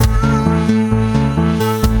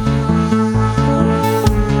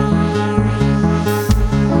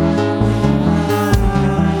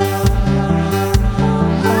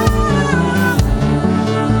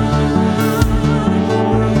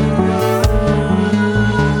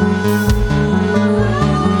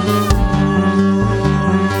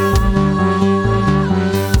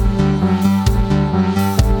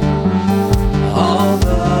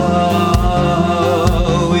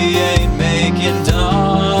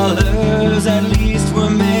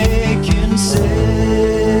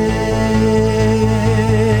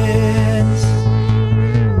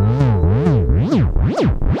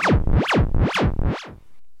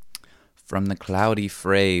cloudy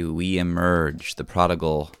fray we emerge, the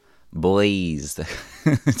prodigal boys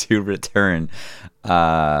to return.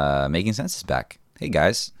 Making Sense is back. Hey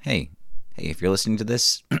guys, hey, if you're listening to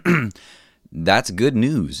this, that's good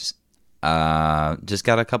news. Just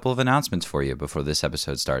got a couple of announcements for you before this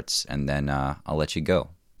episode starts, and then I'll let you go.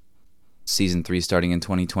 Season 3 starting in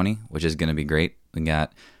 2020, which is going to be great. We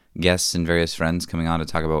got guests and various friends coming on to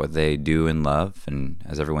talk about what they do in love, and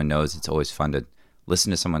as everyone knows, it's always fun to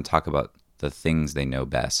listen to someone talk about the things they know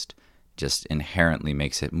best. Just inherently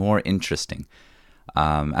makes it more interesting.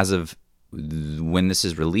 As of when this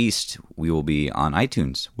is released, we will be on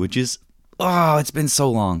iTunes, which is, it's been so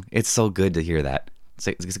long. It's so good to hear that.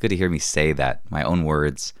 It's good to hear me say that, my own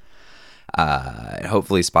words.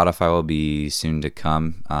 Hopefully Spotify will be soon to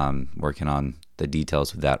come. Working on the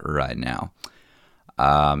details of that right now.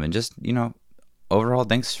 And just, overall,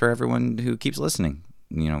 thanks for everyone who keeps listening.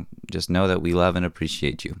 Just know that we love and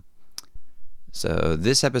appreciate you. So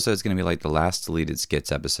this episode is going to be like the last deleted skits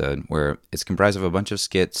episode, where it's comprised of a bunch of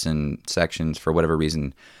skits and sections for whatever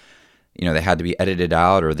reason. They had to be edited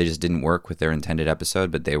out, or they just didn't work with their intended episode,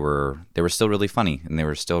 but they were still really funny, and they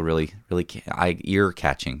were still really, really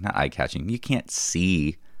ear-catching, not eye-catching. You can't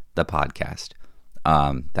see the podcast.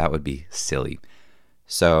 That would be silly.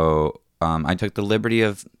 So I took the liberty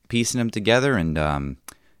of piecing them together, and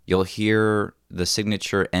you'll hear the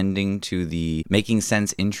signature ending to the Making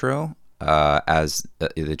Sense intro as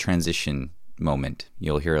the transition moment.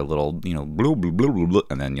 You'll hear a little, blah, blah, blah, blah, blah,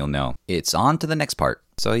 and then you'll know it's on to the next part.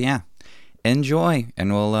 So yeah. Enjoy,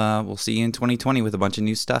 and we'll see you in 2020 with a bunch of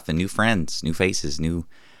new stuff and new friends, new faces, new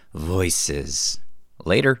voices.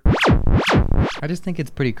 Later. I just think it's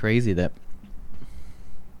pretty crazy that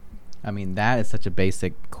is such a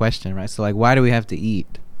basic question, right? So, why do we have to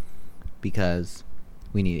eat? Because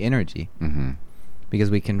we need energy. Mm-hmm. Because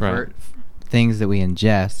we convert things that we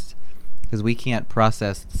ingest, because we can't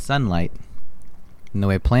process sunlight in the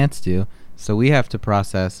way plants do, so we have to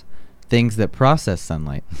process things that process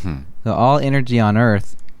sunlight. Mm-hmm. So all energy on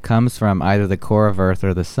Earth comes from either the core of Earth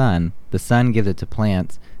or the sun. The sun gives it to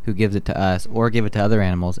plants, who gives it to us, or give it to other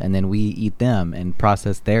animals, and then we eat them and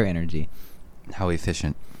process their energy. How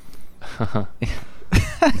efficient.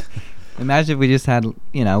 Imagine if we just had,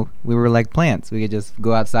 we were like plants. We could just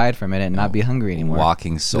go outside from it and not be hungry anymore.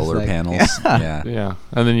 Walking solar panels. Yeah.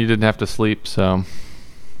 And then you didn't have to sleep, so.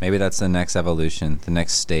 Maybe that's the next evolution, the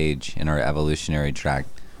next stage in our evolutionary track.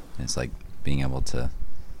 It's like being able to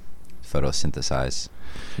photosynthesize.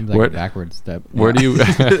 Seems like a backward step. Where do you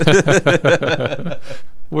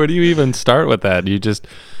where do you even start with that?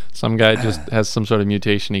 Some guy just has some sort of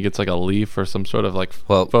mutation. He gets like a leaf or some sort of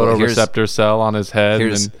photoreceptor cell on his head.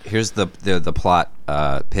 Here's the plot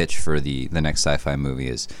pitch for the next sci-fi movie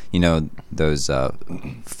is, those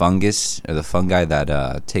fungus or the fungi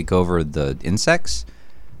that take over the insects.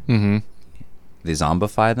 Mm-hmm. They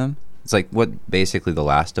zombify them. It's like what basically The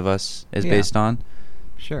Last of Us is based on.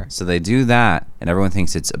 Sure. So they do that, and everyone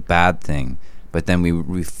thinks it's a bad thing. But then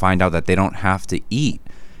we find out that they don't have to eat,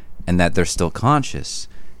 and that they're still conscious.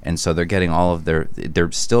 And so they're getting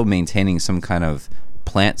they're still maintaining some kind of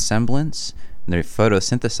plant semblance, and they're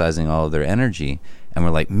photosynthesizing all of their energy. And we're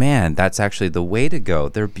like, man, that's actually the way to go.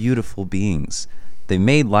 They're beautiful beings. They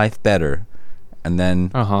made life better. And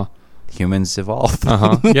then humans evolved.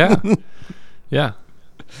 Yeah. Yeah.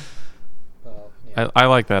 I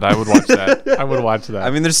like that. I would watch that.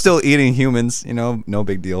 I mean, they're still eating humans, no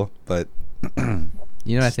big deal. But what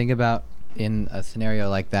I think about in a scenario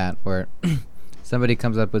like that, where somebody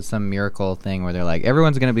comes up with some miracle thing where they're like,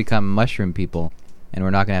 everyone's going to become mushroom people and we're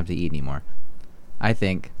not going to have to eat anymore. I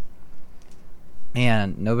think,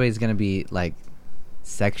 man, nobody's going to be like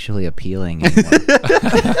sexually appealing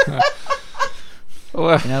anymore.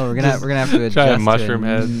 We're gonna have to adjust mushroom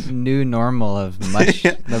to a new normal of mush.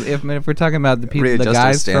 If we're talking about the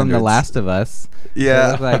guys from The Last of Us,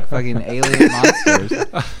 they look like fucking alien monsters.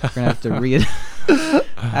 We're gonna have to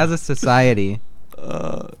as a society,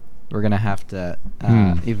 we're gonna have to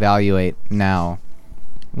evaluate now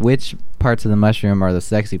which parts of the mushroom are the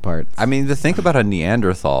sexy parts. I mean, to think about a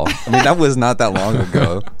Neanderthal. that was not that long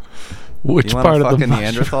ago. Which part of the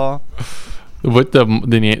Neanderthal? With the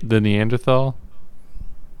Neanderthal?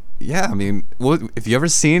 Yeah, I mean, if you ever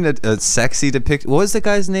seen a sexy depiction, what was the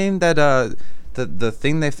guy's name that the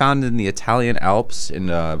thing they found in the Italian Alps and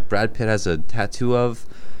Brad Pitt has a tattoo of?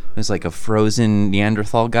 It's like a frozen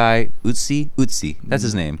Neanderthal guy, Utsi. That's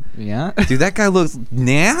his name. Yeah, dude, that guy looks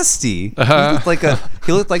nasty. He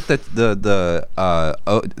looked like the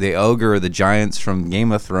ogre or the giants from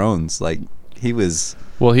Game of Thrones. Like he was.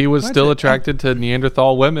 Well, he was still attracted to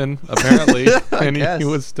Neanderthal women, apparently, and he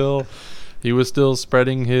was still he was still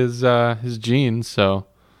spreading his genes, so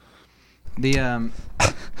The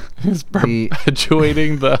he's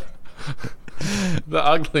perpetuating the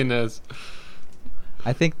ugliness.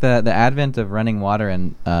 I think the advent of running water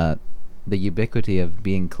and the ubiquity of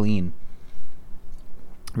being clean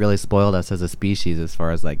really spoiled us as a species as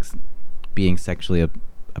far as like being sexually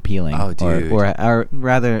appealing. Oh, dude. Or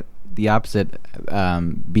rather the opposite,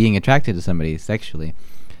 being attracted to somebody sexually,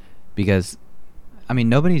 because I mean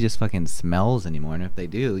nobody just fucking smells anymore, and if they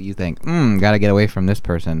do, you think, gotta get away from this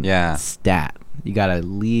person. Yeah. Stat. You gotta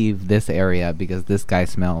leave this area because this guy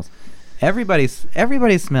smells. Everybody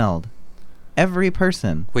smelled. Every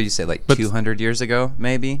person. What do you say, like 200 years ago,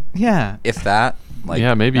 maybe? Yeah. If that? Like,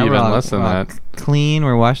 yeah, maybe now even we're all- less than we're all that. Clean.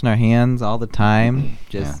 We're washing our hands all the time.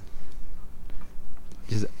 Just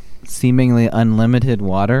seemingly unlimited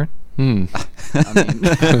water. I mean,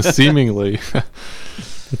 Seemingly.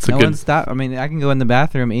 It's no one stop. I mean, I can go in the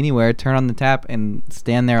bathroom anywhere, turn on the tap, and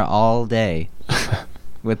stand there all day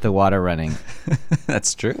with the water running.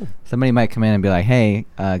 That's true. Somebody might come in and be like, "Hey,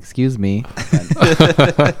 excuse me."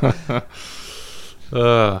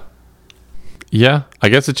 Yeah, I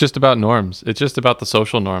guess it's just about norms. It's just about the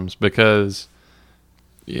social norms, because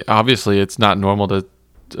obviously it's not normal to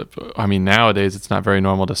I mean, nowadays it's not very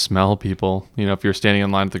normal to smell people. You know, if you're standing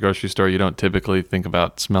in line at the grocery store, you don't typically think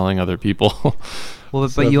about smelling other people. Well,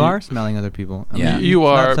 So but you are smelling other people. I Yeah. mean, You it's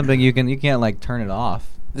are. not something you can't like turn it off.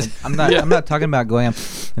 I'm not. Yeah. I'm not talking about going up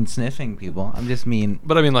and sniffing people. I'm just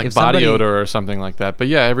But I mean, like if body somebody- odor or something like that. But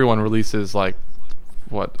yeah, everyone releases like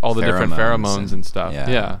all the different pheromones and stuff. yeah.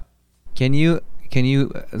 Yeah. Can you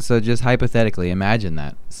so just hypothetically imagine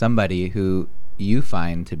that somebody who you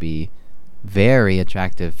find to be very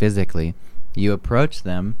attractive physically, you approach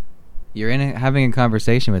them, you're having a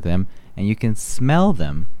conversation with them, and you can smell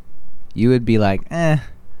them. You would be like, never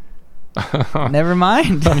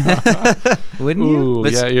mind. Wouldn't you? Ooh,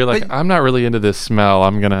 But yeah, you're like, but- I'm not really into this smell.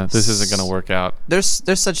 This isn't gonna work out. There's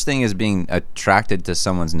such thing as being attracted to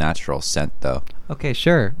someone's natural scent, though. Okay,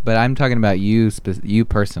 sure, but I'm talking about you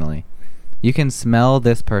personally. You can smell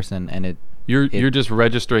this person, and You're just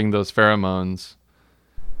registering those pheromones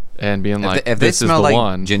and being like, if they this is smell the like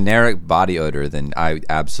one. generic body odor, then I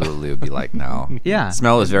absolutely would be like, no. yeah,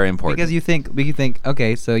 Smell is very important. because you think,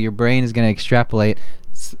 okay, so your brain is going to extrapolate.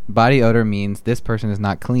 Body odor means this person is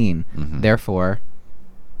not clean, therefore,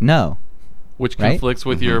 no. Which right? conflicts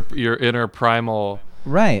with your inner primal.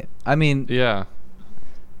 Right. I mean, Yeah.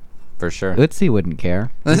 For sure. Ötzi wouldn't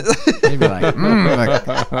care. He'd be like,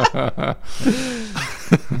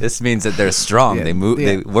 This means that they're strong. Yeah, They moved. yeah.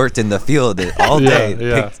 They worked in the field all Yeah, day.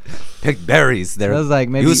 yeah. Picked berries. They're I was like,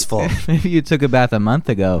 maybe useful. maybe you took a bath a month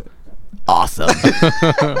ago. Awesome.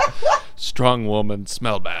 Strong woman,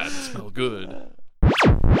 smell bad, smell good.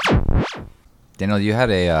 Daniel, you had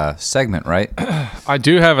a segment, right? I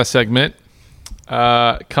do have a segment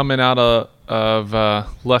coming out of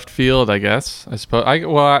left field, I guess. I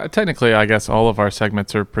suppose. Technically, I guess all of our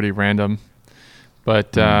segments are pretty random.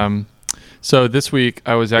 But so this week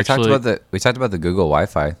I was actually we talked about the Google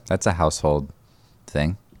Wi-Fi. That's a household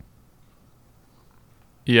thing.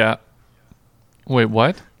 Yeah. Wait,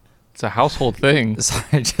 what? It's a household thing.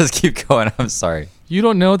 Sorry, just keep going. I'm sorry. You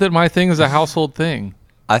don't know that my thing is a household thing.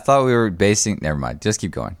 I thought we were basing. Never mind. Just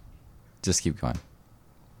keep going. Just keep going.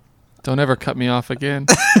 Don't ever cut me off again.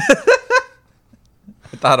 I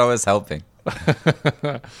thought I was helping.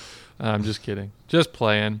 I'm just kidding. Just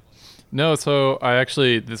playing. No, so I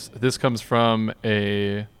actually this comes from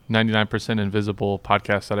a 99% Invisible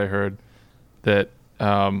podcast that I heard that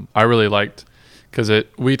I really liked, because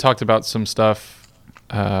we talked about some stuff.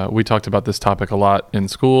 We talked about this topic a lot in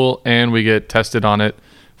school, and we get tested on it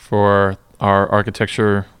for our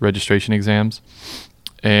architecture registration exams,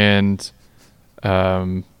 and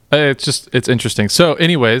it's interesting. So,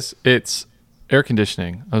 anyways, it's air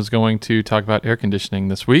conditioning. I was going to talk about air conditioning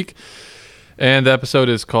this week. And the episode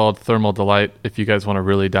is called Thermal Delight. If you guys want to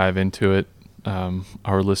really dive into it,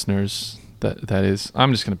 our listeners, that is.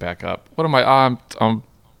 I'm just going to back up. What am I? I'm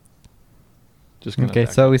just going to.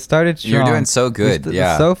 Okay, so we started strong. You're doing so good.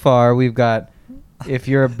 Yeah. So far, we've got. If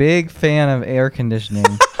you're a big fan of air conditioning,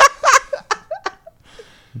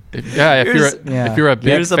 if you're a big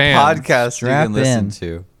Here's a fan, podcast you strap can listen in.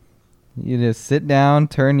 to. you just sit down,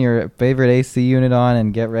 turn your favorite AC unit on,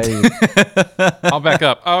 and get ready. I'll back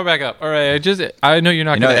up. All right. I know you're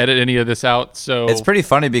not going to edit any of this out, so It's pretty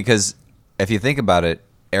funny because if you think about it,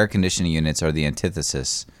 air conditioning units are the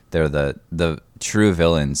antithesis. They're the true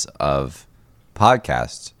villains of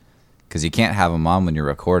podcasts, because you can't have them on when you're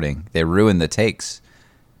recording. They ruin the takes.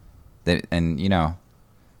 You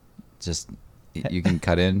can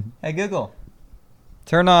cut in. Hey Google,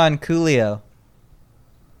 Turn on Coolio.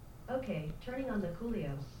 Okay, turning on the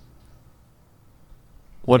Coolio.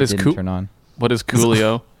 What It is didn't turn on. What is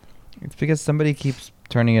Coolio? It's because somebody keeps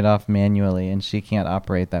turning it off manually, and she can't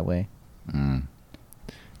operate that way. Mm.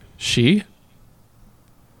 She?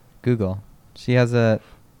 Google. She has a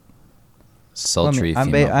Sultry I'm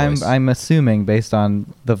female voice. I'm assuming based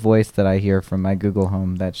on the voice that I hear from my Google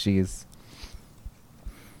Home that she's.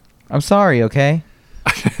 I'm sorry, okay?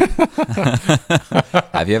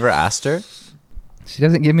 Have you ever asked her? She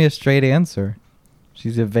doesn't give me a straight answer.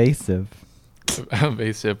 She's evasive.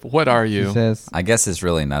 Evasive. What are She you? says, I guess it's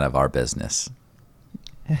really none of our business.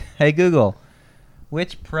 "Hey Google,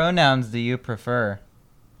 which pronouns do you prefer?"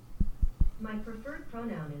 My preferred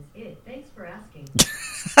pronoun is it. Thanks for asking.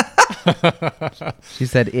 She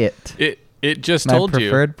said it. It just My told you.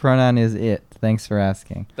 preferred pronoun is it. Thanks for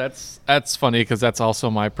asking. That's funny because that's also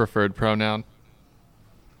my preferred pronoun.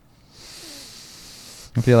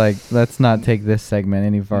 I feel like let's not take this segment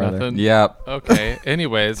any farther. Nothing. Yep. Okay.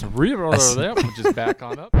 Anyways, we're just back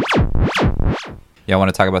on up. Yeah, I want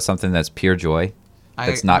to talk about something that's pure joy.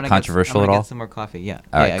 That's not controversial at all. Get some more coffee. Yeah.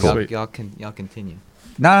 All right, cool. Sweet. Y'all continue.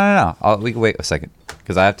 No. We can wait a second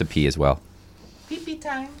because I have to pee as well. Pee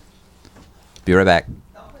time. Be right back.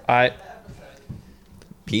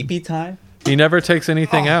 Pee time. He never takes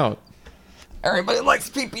anything out. Everybody likes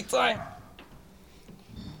pee time.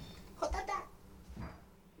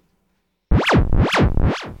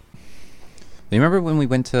 You remember when we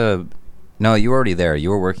went to... No, you were already there. You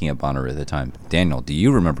were working at Bonnaroo at the time. Daniel, do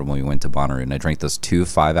you remember when we went to Bonnaroo and I drank those 2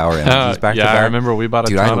 5-hour energies back to Yeah, back? I remember we bought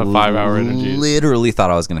a ton of 5-hour energies. Literally thought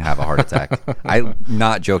I was going to have a heart attack. I'm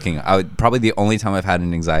not joking. Probably the only time I've had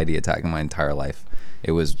an anxiety attack in my entire life.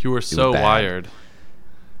 It was... You were so bad. wired.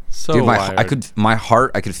 So Dude, wired. I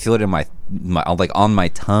could feel it in my like on my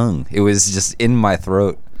tongue. It was just in my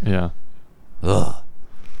throat. Yeah. Ugh.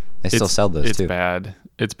 They still sell those it's too. bad.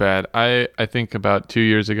 It's bad. I think about 2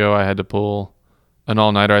 years ago I had to pull an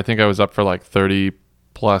all-nighter. I think I was up for like 30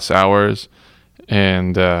 plus hours,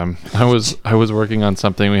 and I was working on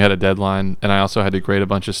something. We had a deadline, and I also had to grade a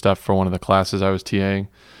bunch of stuff for one of the classes I was TAing.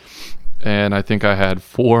 And I think I had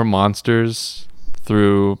 4 monsters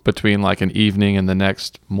through between like an evening and the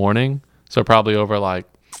next morning, so probably over like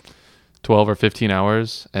 12 or 15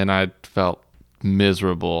 hours, and I felt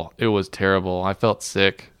miserable. It was terrible. I felt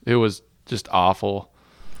sick. It was just awful.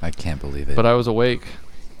 I can't believe it. But I was awake,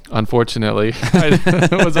 unfortunately. I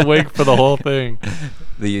was awake for the whole thing.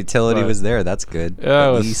 The utility But- was there. That's good. Yeah, At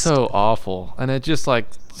it was least. so awful. And it just like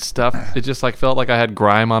it just like felt like I had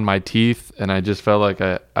grime on my teeth, and I just felt like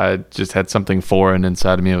I just had something foreign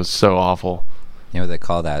inside of me. It was so awful. You know what they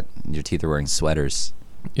call that? Your teeth are wearing sweaters.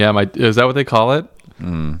 Yeah, is that what they call it? Yeah,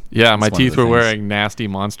 my That's one of teeth the were things. wearing nasty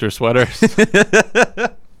monster sweaters.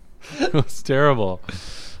 It was terrible.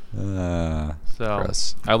 So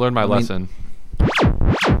Gross. I learned my lesson.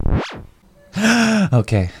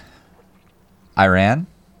 Okay. Iran,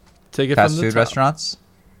 Take it fast from the food top. restaurants.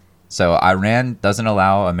 So Iran doesn't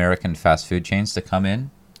allow American fast food chains to come in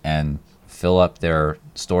and fill up their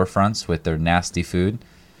storefronts with their nasty food.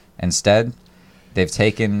 Instead, they've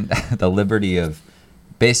taken the liberty of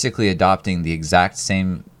basically adopting the exact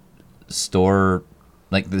same store,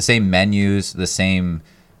 like the same menus, the same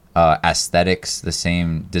aesthetics, the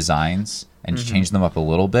same designs, and change them up a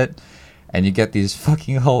little bit. And you get these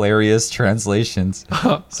fucking hilarious translations.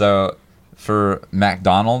 So for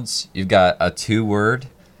McDonald's, you've got a 2-word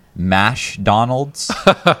Mash Donald's.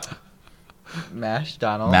 Mash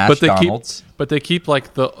Donald. Mash Donald's. But they keep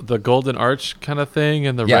like the golden arch kind of thing,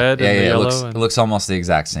 and the red and the yellow. It looks almost the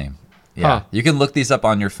exact same. Yeah, Huh. you can look these up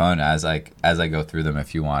on your phone as I go through them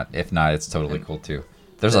if you want. If not, it's totally cool too.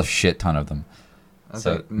 There's a shit ton of them.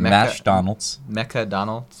 So Okay, Mash Donald's. Mecca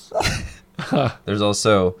Donald's. There's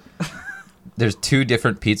also there's 2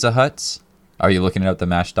 different Pizza Huts. Are you looking up the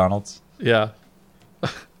Mash Donald's? Yeah.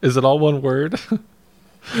 Is it all one word?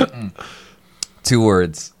 2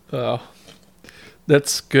 words. Oh,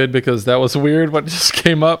 that's good because that was weird what just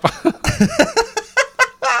came up.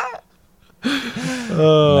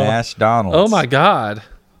 Mash Donald's. Oh my god,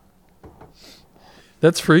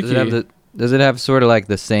 that's freaky. Does it have sort of like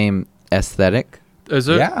the same aesthetic? Is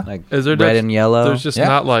there? Yeah. Like Is there red and yellow? There's just Yeah.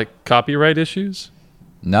 not like copyright issues.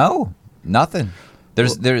 No, nothing.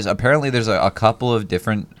 There's apparently there's a couple of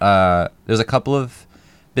different there's a couple of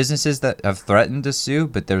businesses that have threatened to sue,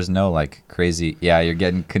 but there's no like crazy. Yeah, you're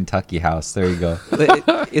getting Kentucky House. There you go.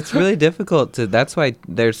 It's really difficult to. That's why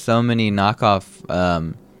there's so many knockoff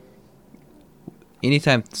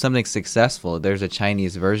anytime something's successful, there's a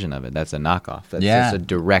Chinese version of it. That's a knockoff. That's Yeah. just a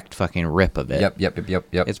direct fucking rip of it. Yep.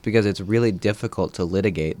 It's because it's really difficult to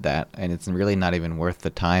litigate that, and it's really not even worth the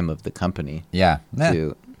time of the company Yeah.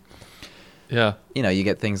 to. Yeah. You know, you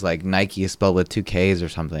get things like Nike spelled with 2 Ks or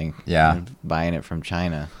something. Yeah. and buying it from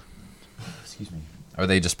China. Excuse me. Or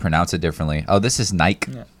they just pronounce it differently. Oh, this is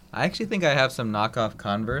Nike. Yeah. I actually think I have some knockoff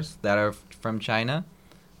Converse that are from China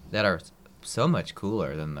that are so much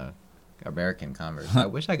cooler than the American Converse. I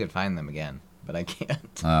wish I could find them again, but I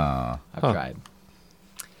can't. Oh. I've Huh. tried.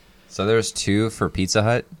 So there's 2 for Pizza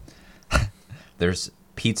Hut. There's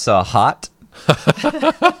Pizza Hot.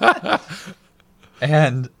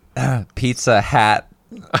 And Pizza Hat.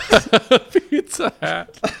 Pizza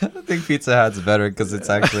Hat. I think Pizza Hat's better because it's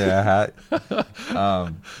actually a hat.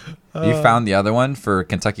 You found the other one for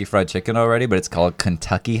Kentucky Fried Chicken already, but it's called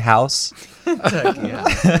Kentucky House. Yeah.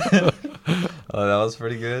 Oh, that was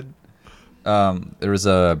pretty good. There was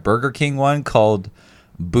a Burger King one called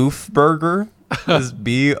Boof Burger. It's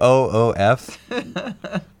BOOF.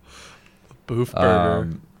 Boof Burger.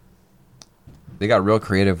 They got real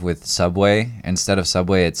creative with Subway. Instead of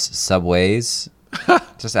Subway, it's Subways.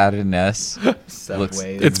 Just added an S. Looks Subways.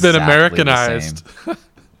 It's been exactly the Americanized. same.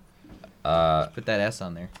 Put that S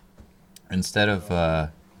on there. Instead of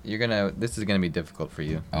This is gonna be difficult for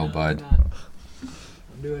you. oh, bud, I'm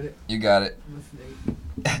doing it. you got it. I'm a snake.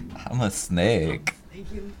 I'm a snake.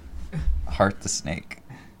 Snaking. Heart the snake.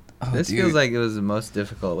 Oh, This dude. feels like it was the most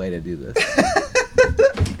difficult way to do this.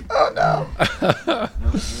 Oh no. No, that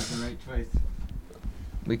was the right choice.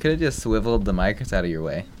 We could have just swiveled the mics out of your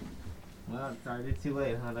way. Well, it started too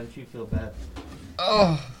late, huh? Don't you feel bad?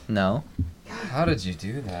 Oh, No. how did you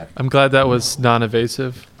do that? I'm glad that was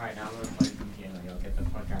non-evasive. Alright, now I'm gonna play some game and go get the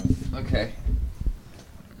fuck out. Okay.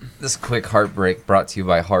 This quick heartbreak brought to you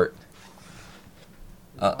by Heart.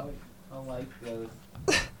 I like those.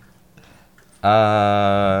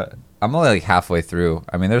 I'm only like halfway through.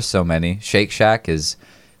 I mean, there's so many. Shake Shack is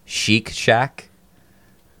Chic Shack.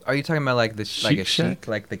 Are you talking about like the like a Chic Shack? chic,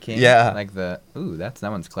 like the king? Yeah. Like the that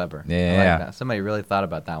one's clever. Yeah, I like yeah. that. Somebody really thought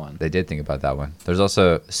about that one. They did think about that one. There's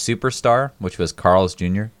also Superstar, which was Carl's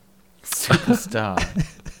Jr. Superstar.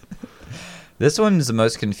 This one is the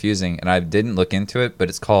most confusing, and I didn't look into it, but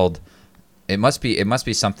it's called. It must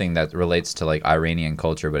be something that relates to like Iranian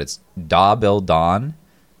culture, but it's Da Bil Don.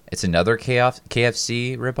 It's another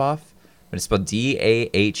KFC ripoff, but it's spelled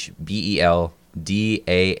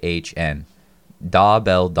DAHBELDAHN. Da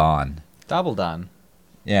Bel Don. Double Don.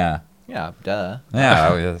 Yeah. Yeah, duh. Yeah.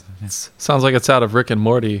 Oh, yeah. Sounds like it's out of Rick and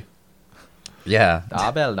Morty. Yeah.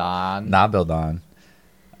 Double Don. Da Bel Don.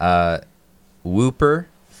 Whooper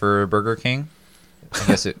for Burger King. I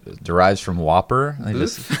guess it derives from Whopper. I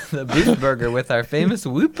just, The beef burger with our famous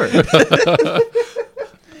Whooper.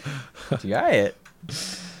 Try it.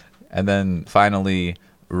 and then finally,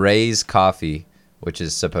 Ray's Coffee, which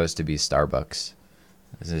is supposed to be Starbucks.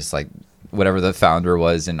 It's just like whatever the founder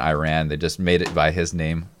was in Iran. They just made it by his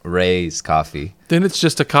name, Ray's Coffee. Then it's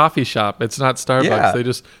just a coffee shop. It's not Starbucks. Yeah. They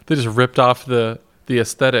just ripped off the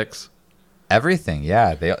aesthetics. Everything,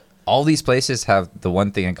 yeah. All these places have the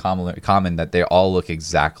one thing in common that they all look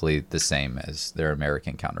exactly the same as their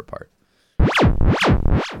American counterpart.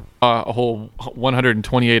 A whole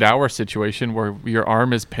 128-hour situation where your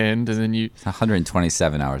arm is pinned and then you. It's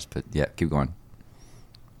 127 hours, but yeah, keep going.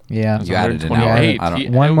 Yeah. You added an hour. 128. I don't- He-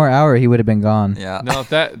 One more hour, he would have been gone. Yeah. No,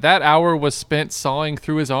 that hour was spent sawing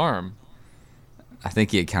through his arm. I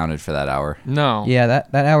think he accounted for that hour. No. Yeah,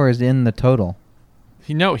 that hour is in the total.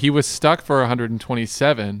 He was stuck for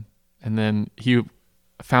 127, and then he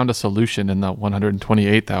found a solution in the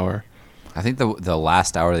 128th hour. I think the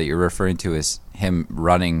last hour that you're referring to is him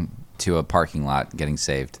running to a parking lot getting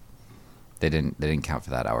saved. They didn't count for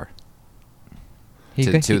that hour. He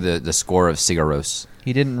The score of Cigaros.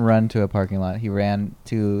 He didn't run to a parking lot. He ran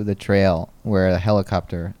to the trail where a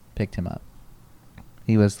helicopter picked him up.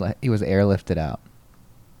 He was airlifted out.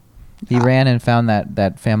 He ran and found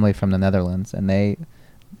that family from the Netherlands, and they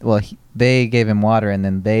gave him water, and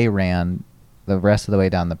then they ran the rest of the way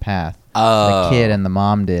down the path. Oh. The kid and the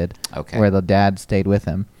mom did. Okay. Where the dad stayed with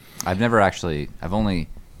him. I've only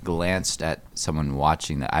glanced at someone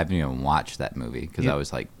watching that. I haven't even watched that movie because I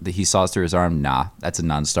was like, he saw through his arm. Nah, that's a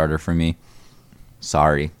non-starter for me.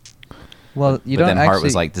 Sorry. Well, But then Hart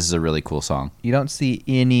was like, this is a really cool song. You don't see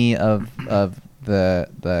any of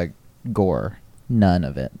the gore. None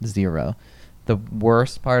of it. Zero. The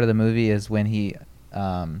worst part of the movie is when he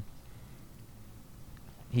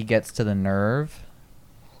gets to the nerve.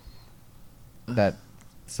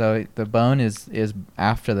 So the bone is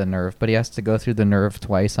after the nerve, but he has to go through the nerve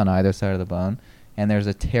twice on either side of the bone. and there's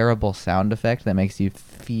a terrible sound effect that makes you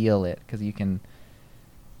feel it because you can.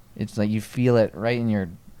 It's like you feel it right in your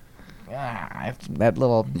that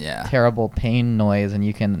little terrible pain noise, and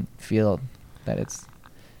you can feel that it's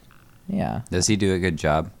Does he do a good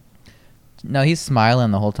job? No, he's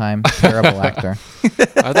smiling the whole time. Terrible actor.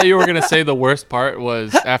 I thought you were gonna say the worst part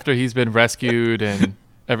was after he's been rescued and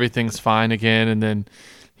everything's fine again, and then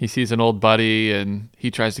he sees an old buddy and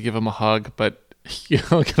he tries to give him a hug, but you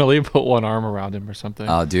can only put one arm around him or something.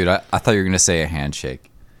 Oh, dude, I thought you were gonna say a handshake.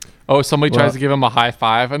 Oh, somebody tries to give him a high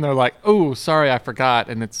five, and they're like, "Oh, sorry, I forgot,"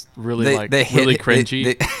 and it's really really cringy.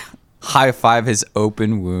 They high five his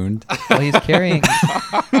open wound. Well, he's carrying.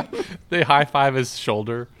 They high five his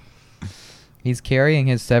shoulder. He's carrying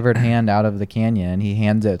his severed hand out of the canyon. He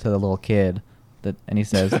hands it to the little kid, and he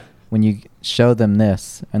says, "When you show them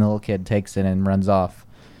this," and the little kid takes it and runs off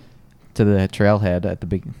to the trailhead at the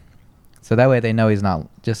big. So that way they know he's not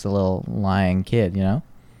just a little lying kid, you know.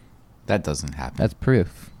 That doesn't happen. That's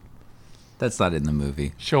proof. That's not in the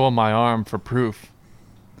movie. Show him my arm for proof.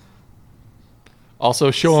 Also,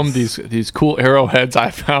 show him these cool arrowheads I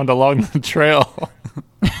found along the trail.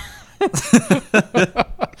 Because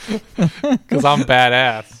I'm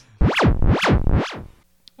badass.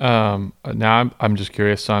 Now I'm just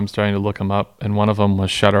curious, so I'm starting to look them up, and one of them was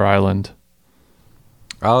Shutter Island.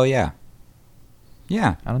 Oh yeah.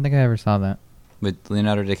 Yeah. I don't think I ever saw that. With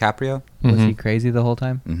Leonardo DiCaprio? Was he crazy the whole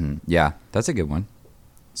time? Mm-hmm. Yeah, that's a good one.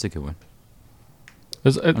 It's a good one.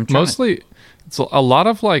 It's a lot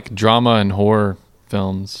of like drama and horror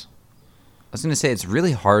films. I was going to say, it's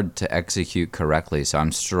really hard to execute correctly, so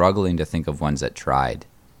I'm struggling to think of ones that tried,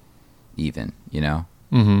 even, you know?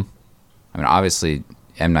 Mm-hmm. I mean, obviously,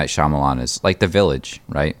 M. Night Shyamalan is like The Village,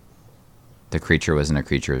 right? The creature wasn't a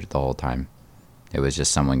creature the whole time. It was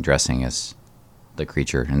just someone dressing as the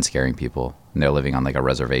creature and scaring people, and they're living on like a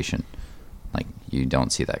reservation. Like, you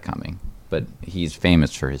don't see that coming. But he's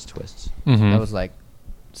famous for his twists. Mm-hmm. That was like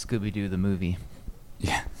Scooby-Doo the movie.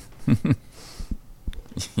 Yeah.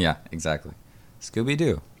 Yeah, exactly.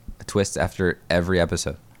 Scooby-Doo. A twist after every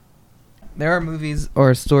episode. There are movies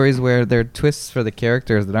or stories where there are twists for the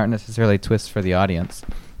characters that aren't necessarily twists for the audience.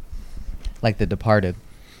 Like The Departed.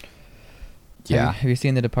 Yeah. Have you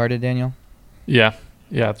seen The Departed, Daniel? Yeah,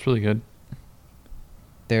 it's really good.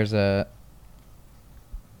 There's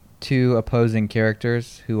two opposing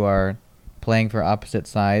characters who are playing for opposite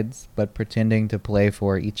sides, but pretending to play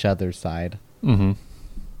for each other's side. Mm-hmm.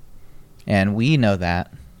 And we know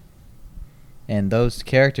that. And those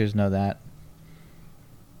characters know that.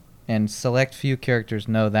 And select few characters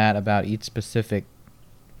know that about each specific.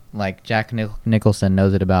 Like Jack Nicholson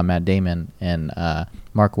knows it about Matt Damon, and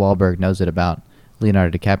Mark Wahlberg knows it about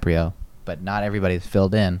Leonardo DiCaprio. But not everybody's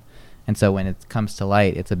filled in. And so when it comes to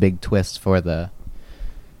light, it's a big twist for the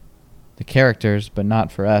characters, but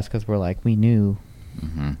not for us, because we're like, we knew.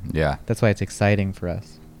 Mm-hmm. Yeah. That's why it's exciting for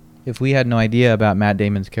us. If we had no idea about Matt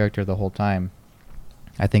Damon's character the whole time,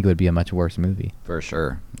 I think it would be a much worse movie. For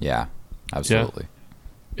sure. Yeah. Absolutely.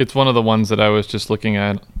 Yeah. It's one of the ones that I was just looking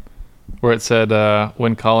at where it said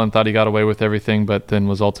when Colin thought he got away with everything, but then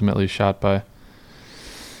was ultimately shot by...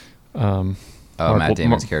 Matt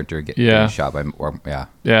Damon's character getting shot by...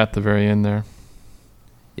 Yeah, at the very end there.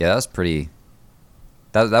 Yeah, that was pretty...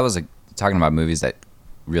 That was talking about movies that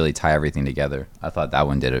really tie everything together. I thought that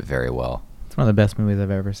one did it very well. It's one of the best movies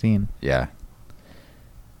I've ever seen. Yeah.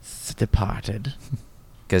 It's Departed.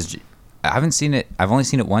 Because I haven't seen it. I've only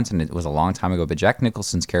seen it once, and it was a long time ago. But Jack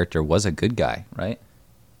Nicholson's character was a good guy, right?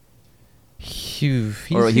 He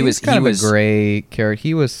was kind of a gray character.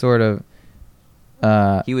 He was sort of...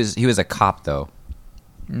 he was a cop, though.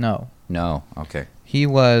 No. Okay. He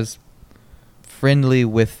was friendly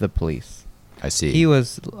with the police. I see. He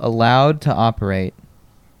was allowed to operate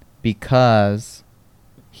because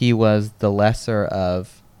he was the lesser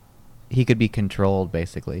of... He could be controlled,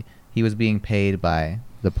 basically. He was being paid by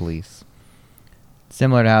the police.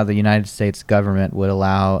 Similar to how the United States government would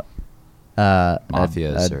allow...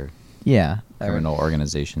 Mafias or criminal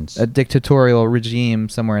organizations. A dictatorial regime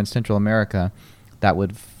somewhere in Central America that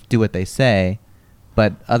would do what they say,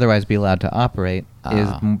 but otherwise be allowed to operate is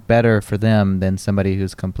better for them than somebody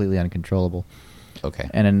who's completely uncontrollable. Okay.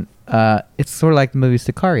 And it's sort of like the movie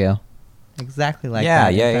Sicario. Exactly like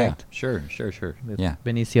that. Yeah. Sure. Yeah.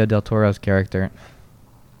 Benicio del Toro's character.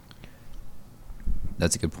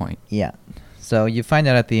 That's a good point. Yeah. So you find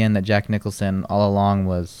out at the end that Jack Nicholson all along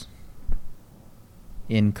was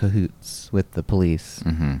in cahoots with the police.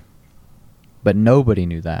 Mm-hmm. But nobody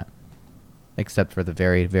knew that, except for the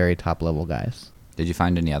very, very top level guys. Did you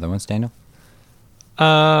find any other ones, Daniel?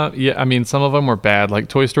 Yeah, I mean, some of them were bad. Like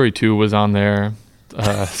Toy Story 2 was on there.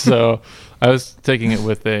 So I was taking it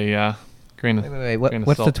with a grain of. Wait. grain of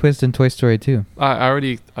What's the salt. twist in Toy Story 2?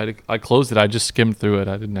 I closed it. I just skimmed through it.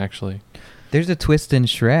 I didn't actually. There's a twist in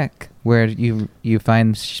Shrek where you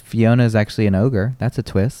find Fiona's actually an ogre. That's a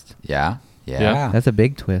twist. Yeah. Yeah. That's a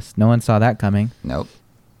big twist. No one saw that coming. Nope.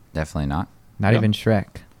 Definitely not. Not Yep. even Shrek.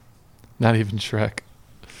 Not even Shrek.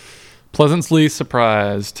 Pleasantly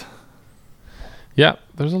surprised. Yeah,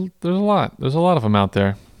 there's a lot. There's a lot of them out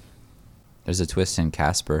there. There's a twist in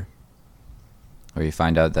Casper where you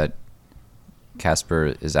find out that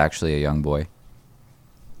Casper is actually a young boy.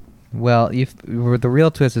 Well, the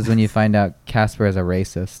real twist is when you find out Casper is a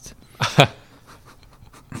racist.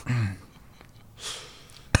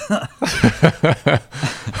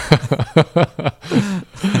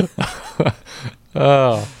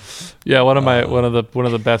 Oh, yeah. One of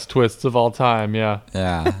the best twists of all time. Yeah.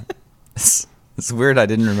 Yeah. It's weird I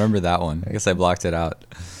didn't remember that one. I guess I blocked it out.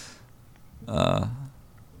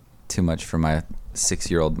 Too much for my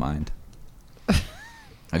 6-year-old mind.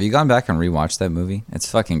 Have you gone back and rewatched that movie? It's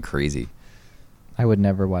fucking crazy. I would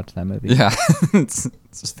never watch that movie. Yeah. it's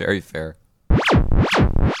very fair.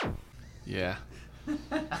 Yeah.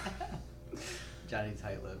 Johnny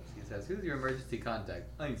tight lips. He says, "Who's your emergency contact?"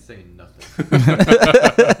 I ain't saying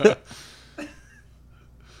nothing.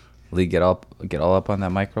 Lee, get all up on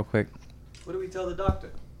that mic real quick. What do we tell the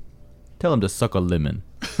doctor? Tell him to suck a lemon.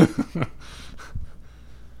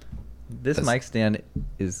 This That's mic stand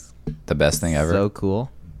is the best thing ever. so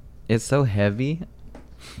cool. It's so heavy.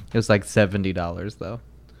 It was like $70 though.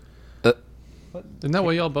 Isn't that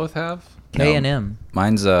what y'all both have? K&M.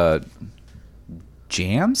 Mine's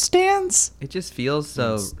jam stands? It just feels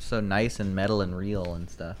so nice and metal and real and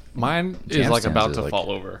stuff. Mine is Jam like stands about is to like- fall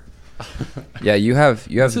over. Yeah, you have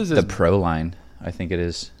This is the as- Pro line. I think it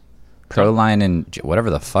is. Pro line and whatever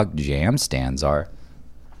the fuck jam stands are.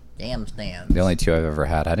 Damn stands. The only two I've ever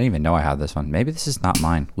had. I didn't even know I had this one. Maybe this is not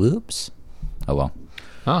mine. Whoops. Oh well.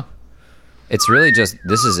 Huh? It's really just,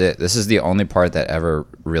 this is it. This is the only part that ever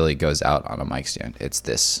really goes out on a mic stand. It's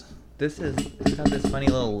this. It's got this funny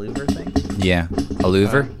little louver thing. Yeah. A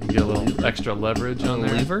louver. You get a little extra leverage on there.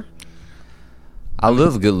 Louver? I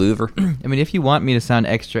love a good louver. I mean, if you want me to sound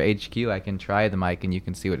extra HQ, I can try the mic and you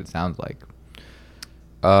can see what it sounds like.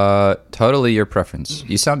 Totally your preference.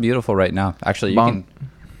 You sound beautiful right now. Actually,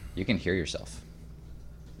 you can hear yourself.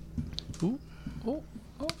 Ooh. Oh.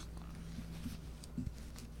 Oh.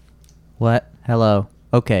 What? Hello.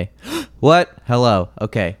 Okay. What? Hello.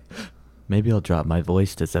 Okay. Maybe I'll drop my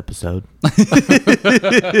voice this episode.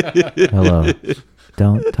 Hello.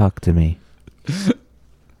 Don't talk to me.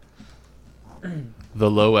 The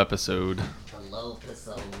low episode. The low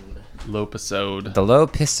episode. Low episode. The low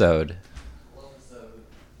episode.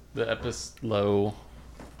 The episode.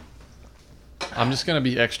 I'm just gonna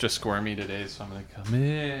be extra squirmy today, so I'm gonna come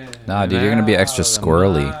in. Nah, dude, you're gonna be extra out of the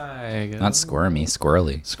squirrely. mic. Not squirmy,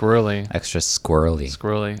 squirrely. Squirrely. Extra squirrely.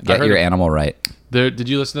 Squirrely. I Get heard your animal right. Did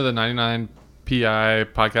you listen to the 99 PI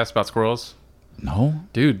podcast about squirrels? No?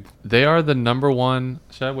 Dude, they are the number one.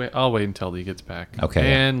 Should I wait? I'll wait until Lee gets back. Okay.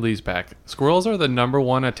 And Lee's back. Squirrels are the number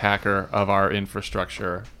one attacker of our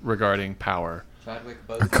infrastructure regarding power.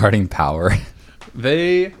 Regarding power.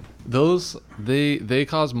 They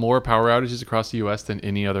cause more power outages across the U.S. than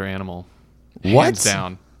any other animal. What? Hands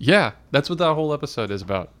down. Yeah, that's what that whole episode is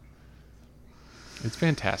about. It's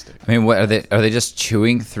fantastic. I mean, what are they just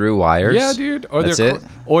chewing through wires? Yeah, dude. Or That's they're it?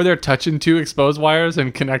 or they're touching two exposed wires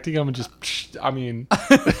and connecting them and just. I mean,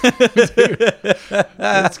 dude,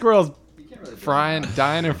 squirrels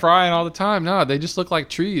dying and frying all the time. No, they just look like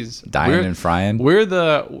trees. Dying and frying?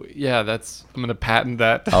 That's. I'm gonna patent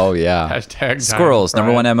that. Oh, yeah. Hashtag dying and Squirrels,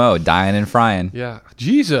 number frying. one MO, dying and frying. Yeah,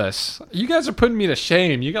 Jesus, you guys are putting me to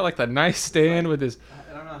shame. You got like the nice stand with this.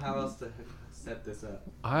 I don't know how else to set this up.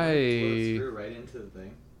 I Screw right into the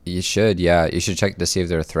thing. You should, yeah. You should check to see if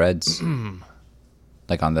there are threads.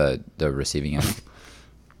 Like on the receiving end. What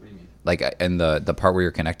do you mean? Like in the part where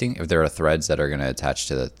you're connecting, if there are threads that are going to attach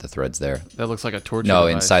to the threads there. that looks like a torture. No,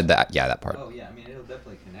 device. inside that. Yeah, that part. Oh yeah, I mean it'll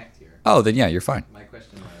definitely connect here. Oh, then yeah, you're fine. My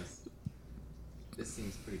question was, this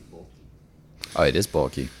seems pretty bulky. Oh, it is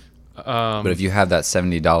bulky. Um, But if you have that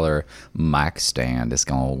 $70 mic stand, it's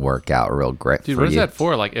going to work out real great dude, for what is you. that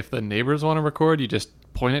for? Like, if the neighbors want to record, you just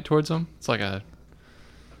point it towards them. It's like a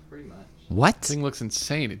Pretty much. What? thing. Looks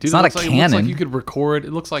insane, dude. It's it not looks a like, It looks cannon. like you could record.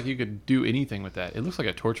 It looks like you could do anything with that. It looks like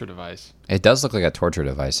a torture device. It does look like a torture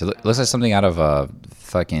device. It looks like something out of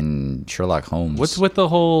fucking Sherlock Holmes. What's with the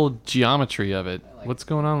whole geometry of it? What's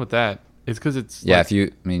going on with that? It's because it's Yeah, like- if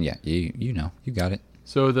you, I mean, yeah, you know, you got it.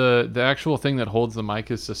 So the actual thing that holds the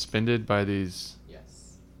mic is suspended by these.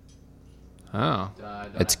 Yes. Oh.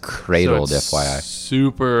 It's cradled, So it's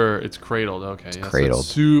FYI. It's cradled. Okay. It's cradled.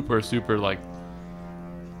 super, super like.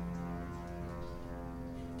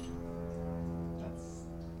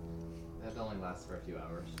 That only lasts for a few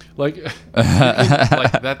hours. Like,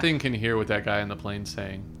 like that thing can hear what that guy in the plane's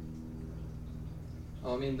saying.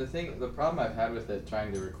 Well, I mean, the problem I've had with it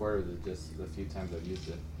trying to record with it, just the few times I've used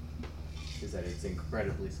it, is that it's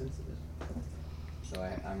incredibly sensitive. So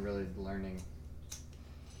I'm really learning.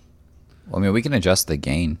 Well, I mean, we can adjust the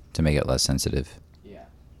gain to make it less sensitive. Yeah.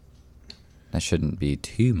 That shouldn't be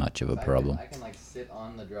too much of a problem. I can like sit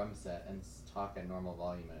on the drum set and talk at normal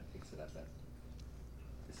volume and it picks it up. But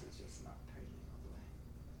this is just not tightening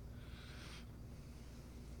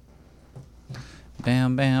all the way.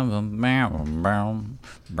 Bam, bam, bam, bam, bam,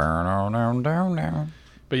 bam, down, down, down.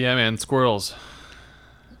 But yeah, man, squirrels.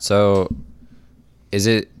 So, is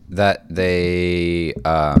it that they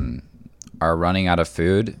are running out of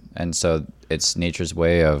food, and so it's nature's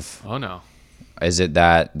way of? Oh no. Is it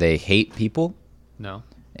that they hate people? No.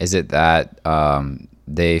 Is it that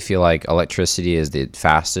they feel like electricity is the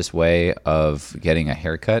fastest way of getting a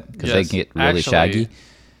haircut because they Yes, can get really actually, shaggy?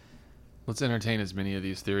 Let's entertain as many of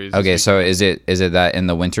these theories. Okay, as we so can. is it that in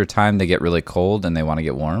the wintertime they get really cold and they want to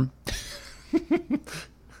get warm?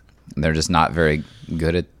 They're just not very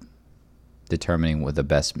good at determining what the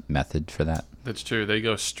best method for that. That's true. They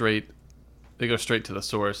go straight to the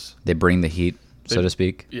source. They bring the heat, so They- to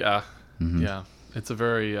speak. Yeah. Mhm. Yeah. It's a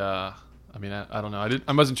very. I mean, I don't know.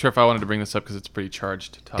 I wasn't sure if I wanted to bring this up because it's a pretty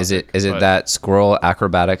charged topic. Is it but that squirrel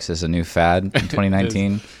acrobatics is a new fad in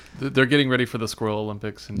 2019? they're getting ready for the Squirrel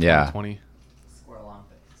Olympics in Yeah. 2020. Squirrel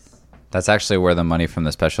Olympics. That's actually where the money from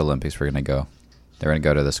the Special Olympics were going to go. They're going to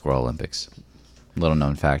go to the Squirrel Olympics. Little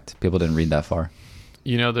known fact. People didn't read that far.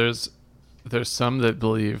 You know, there's some that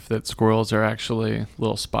believe that squirrels are actually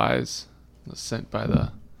little spies sent by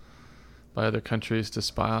other countries to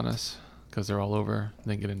spy on us because they're all over.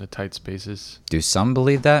 They get into tight spaces. Do some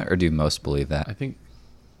believe that, or do most believe I that? think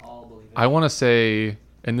All believe it. I want to say,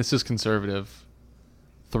 and this is conservative,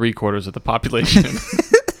 3/4 of the population. That's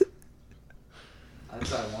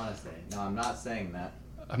what I want to say. No, I'm not saying that.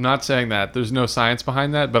 I'm not saying that. There's no science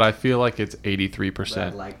behind that, but I feel like it's 83%. But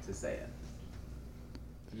I'd like to say it.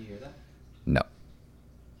 Can you hear that? No.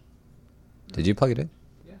 Did you plug it in?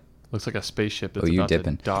 Yeah. Looks like a spaceship that's Oh, you about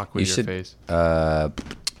dipping. to dock You with your should- face.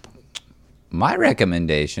 My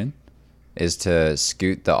recommendation is to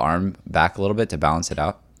scoot the arm back a little bit to balance it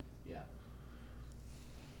out. Yeah.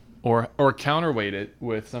 Or counterweight it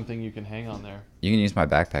with something you can hang on there. You can use my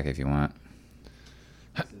backpack if you want.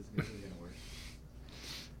 This is gonna work.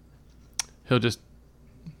 He'll just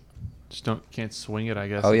can't swing it, I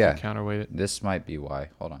guess. Oh, if you yeah. counterweight it. This might be why.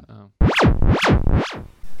 Hold on. Oh.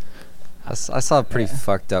 I saw a pretty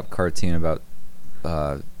fucked up cartoon about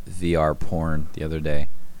VR porn the other day.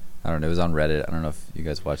 I don't know. It was on Reddit. I don't know if you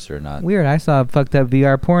guys watched it or not. Weird. I saw fucked up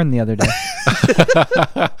VR porn the other day.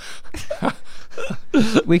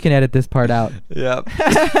 We can edit this part out. Yep.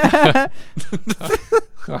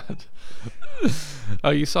 God.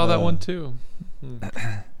 Oh, you saw that one too.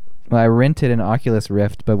 Well, I rented an Oculus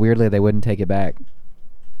Rift, but weirdly they wouldn't take it back.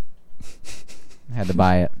 I had to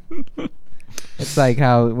buy it. It's like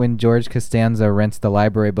how when George Costanza rents the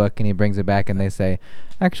library book and he brings it back and they say,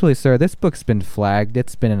 "Actually, sir, this book's been flagged.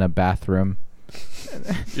 It's been in a bathroom."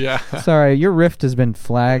 Yeah. Sorry, your Rift has been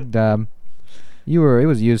flagged. It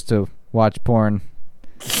was used to watch porn.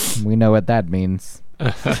 We know what that means.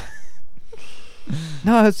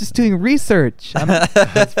 No, I was just doing research.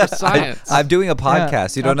 That's for science. I'm doing a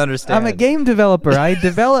podcast. You don't understand. I'm a game developer. I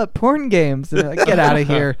develop porn games. And they're like, get out of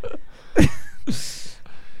here.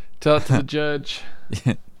 Tell it to the judge.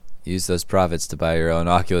 Use those profits to buy your own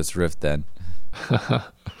Oculus Rift then.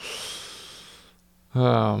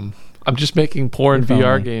 I'm just making porn If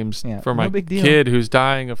VR only. games Yeah, for no my big deal. kid who's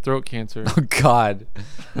dying of throat cancer. Oh, God.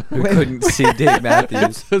 Who Wait. couldn't see Dave Matthews.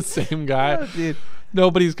 It's the same guy. Oh, dude.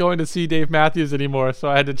 Nobody's going to see Dave Matthews anymore, so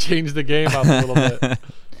I had to change the game up a little bit.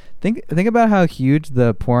 Think about how huge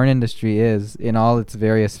the porn industry is in all its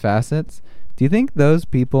various facets. Do you think those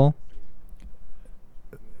people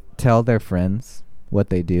tell their friends what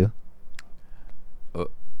they do? Like,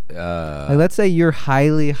 let's say you're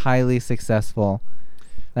highly, highly successful.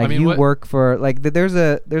 Like, I mean, you what- work for there's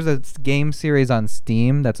a game series on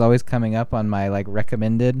Steam that's always coming up on my like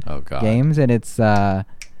recommended Oh, God. games, and it's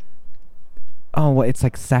it's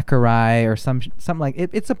like Sakurai or something like it.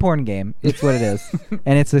 It's a porn game. It's what it is,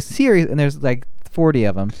 and it's a series, and there's like 40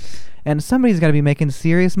 of them, and somebody's got to be making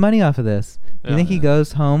serious money off of this. You Yeah. think he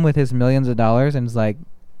goes home with his millions of dollars and is like,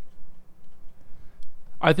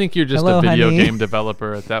 I think you're just Hello, a video honey. game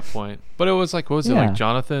developer at that point. But it was like, what was it Yeah. like?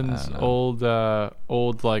 Jonathan's old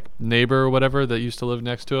like neighbor or whatever that used to live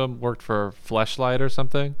next to him worked for Fleshlight or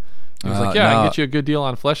something. He was like, yeah, I no. can get you a good deal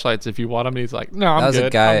on fleshlights if you want them. And he's like, no, I'm That was good. a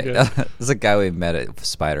guy. I'm good. That was a guy we met at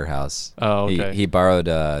Spider House. Oh, okay. He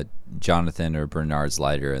borrowed Jonathan or Bernard's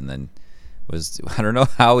lighter, and then I don't know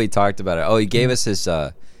how we talked about it. Oh, he gave us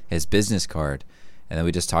his business card, and then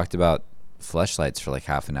we just talked about fleshlights for like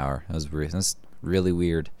half an hour. That was weird. That's really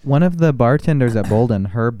weird. One of the bartenders at Bolden,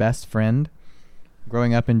 her best friend,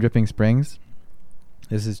 growing up in Dripping Springs,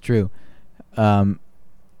 this is true,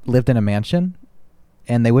 lived in a mansion,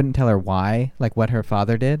 and they wouldn't tell her why, like what her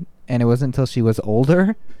father did. And it wasn't until she was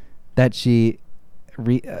older that she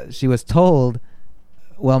was told,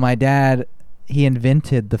 well, my dad, he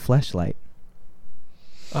invented the fleshlight.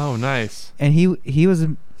 Oh, nice. And he was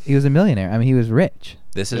a millionaire. I mean, he was rich.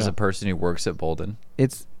 This is Yeah. a person who works at Bolden.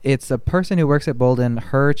 It's a person who works at Bolden,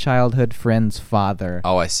 her childhood friend's father.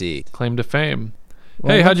 Oh, I see. Claim to fame.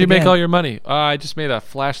 Well, Hey, how'd once you make again- all your money? I just made a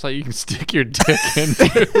flashlight you can stick your dick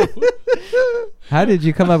into. How did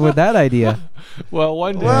you come up with that idea? Well,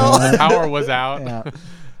 one day Well- the power was out. Yeah.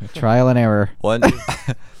 Trial and error. One day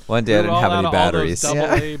I Threw didn't all have out any of batteries. All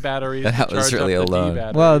those AA batteries. That to was charge really up the D alone.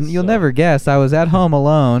 batteries, Well, you'll so- never guess. I was at home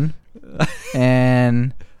alone,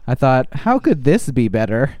 and I thought, how could this be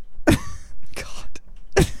better?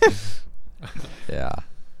 God. Yeah.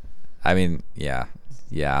 I mean, yeah.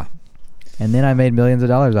 And then I made millions of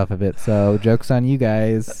dollars off of it. So joke's on you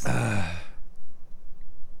guys.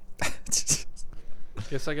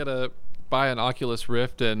 Guess I gotta buy an Oculus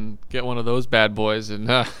Rift and get one of those bad boys and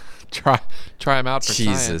try them out for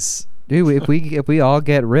science. Jesus. Dude, if we all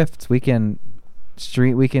get rifts, we can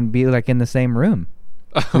be like in the same room.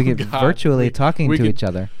 We can God. virtually We- talking we to could- each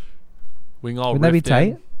other. We can all Wouldn't that be rift in.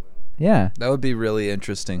 tight? Yeah. That would be really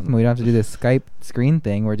interesting. We don't have to do this Skype screen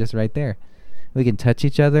thing. We're just right there. We can touch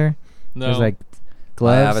each other. No. There's like My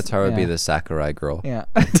gloves. avatar would be Yeah. the Sakurai girl. Yeah.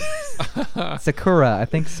 Sakura. I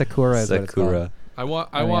think Sakura is what it's called. Sakura. I want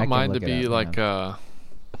I mean, I can mine to look it be up, like yeah.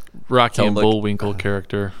 Rocky Don't and look- Bullwinkle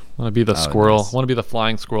character. I want to be the Oh, squirrel. nice. I want to be the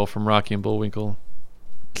flying squirrel from Rocky and Bullwinkle.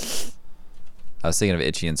 I was thinking of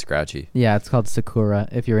Itchy and Scratchy. Yeah, it's called Sakura.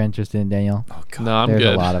 If you're interested, Daniel. Oh God. No, I'm There's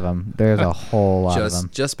good. a lot of them. There's a whole lot of them.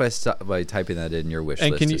 Just by typing that in your wish And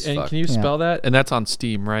list. can you is fucked. spell that? And that's on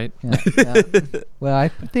Steam, right? Yeah, yeah. Well, I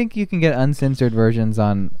think you can get uncensored versions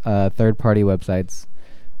on third-party websites,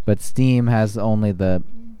 but Steam has only the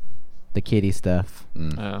kiddie stuff.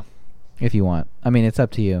 Mm. If you want, I mean, it's up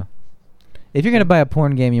to you. If you're gonna buy a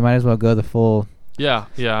porn game, you might as well go the full Yeah.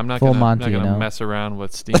 I'm not Full gonna, Monty, not you gonna know? mess around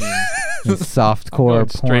with Steam. softcore I'm going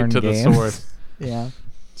straight porn to the games. source. Yeah.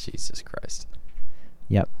 Jesus Christ.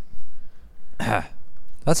 Yep.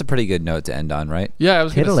 That's a pretty good note to end on, right? Yeah, I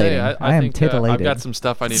was gonna say. Titillating. I I am think I've titillated. got some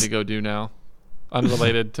stuff I need to go do now,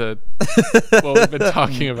 unrelated to what we've been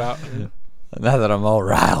talking about. Now that I'm all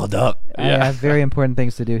riled up. I Yeah. have very important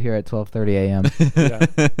things to do here at 12:30 a.m.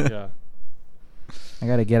 Yeah. I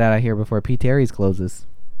gotta get out of here before P. Terry's closes.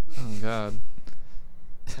 Oh God.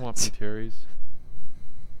 I want P. Terry's.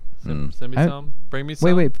 Mm. Send me I- some. Bring me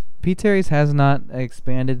some. Wait. P. Terry's has not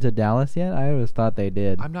expanded to Dallas yet? I always thought they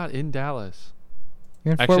did. I'm not in Dallas.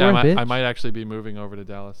 You're in Actually, Fort Worth, bitch? I might actually be moving over to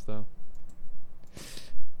Dallas though.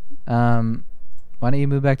 Why don't you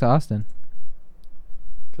move back to Austin?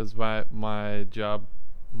 Because my job,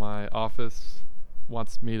 my office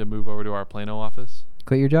wants me to move over to our Plano office.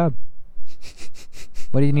 Quit your job.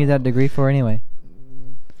 What do you need that degree for anyway?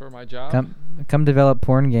 For my job? Come develop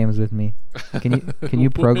porn games with me. Can you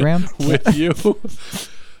program? with you?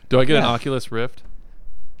 Do I get an Yeah. Oculus Rift?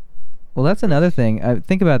 Well, that's another thing.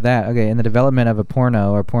 Think about that. Okay, in the development of a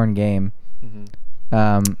porno or porn game, Mm-hmm.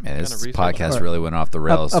 Man, Kinda this research podcast that. really went off the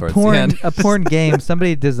rails a towards porn the end. a porn game.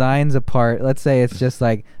 Somebody designs a part. Let's say it's just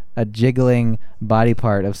like a jiggling body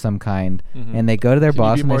part of some kind, Mhm. and they go to their Can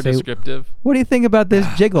boss you be and more they say, descriptive? "What do you think about this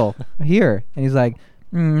jiggle here?" And he's like,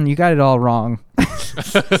 "You got it all wrong.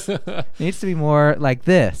 It needs to be more like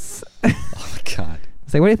this." Oh God.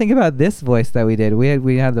 It's like, what do you think about this voice that we did? We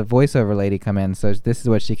had the voiceover lady come in, so this is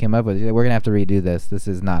what she came up with. We're gonna have to redo this. This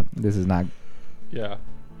is not. Yeah.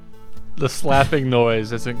 The slapping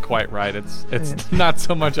noise isn't quite right. It's not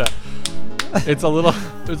so much a. It's a little.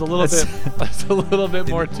 There's a little bit. There's a little bit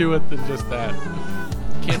more to it than just that.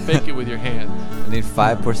 You can't fake it with your hands. I need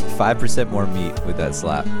 5% more meat with that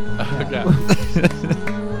slap. Okay.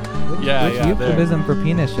 Which Yeah, there. euphemism for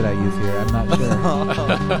penis should I use here? I'm not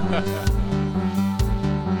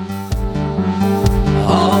sure.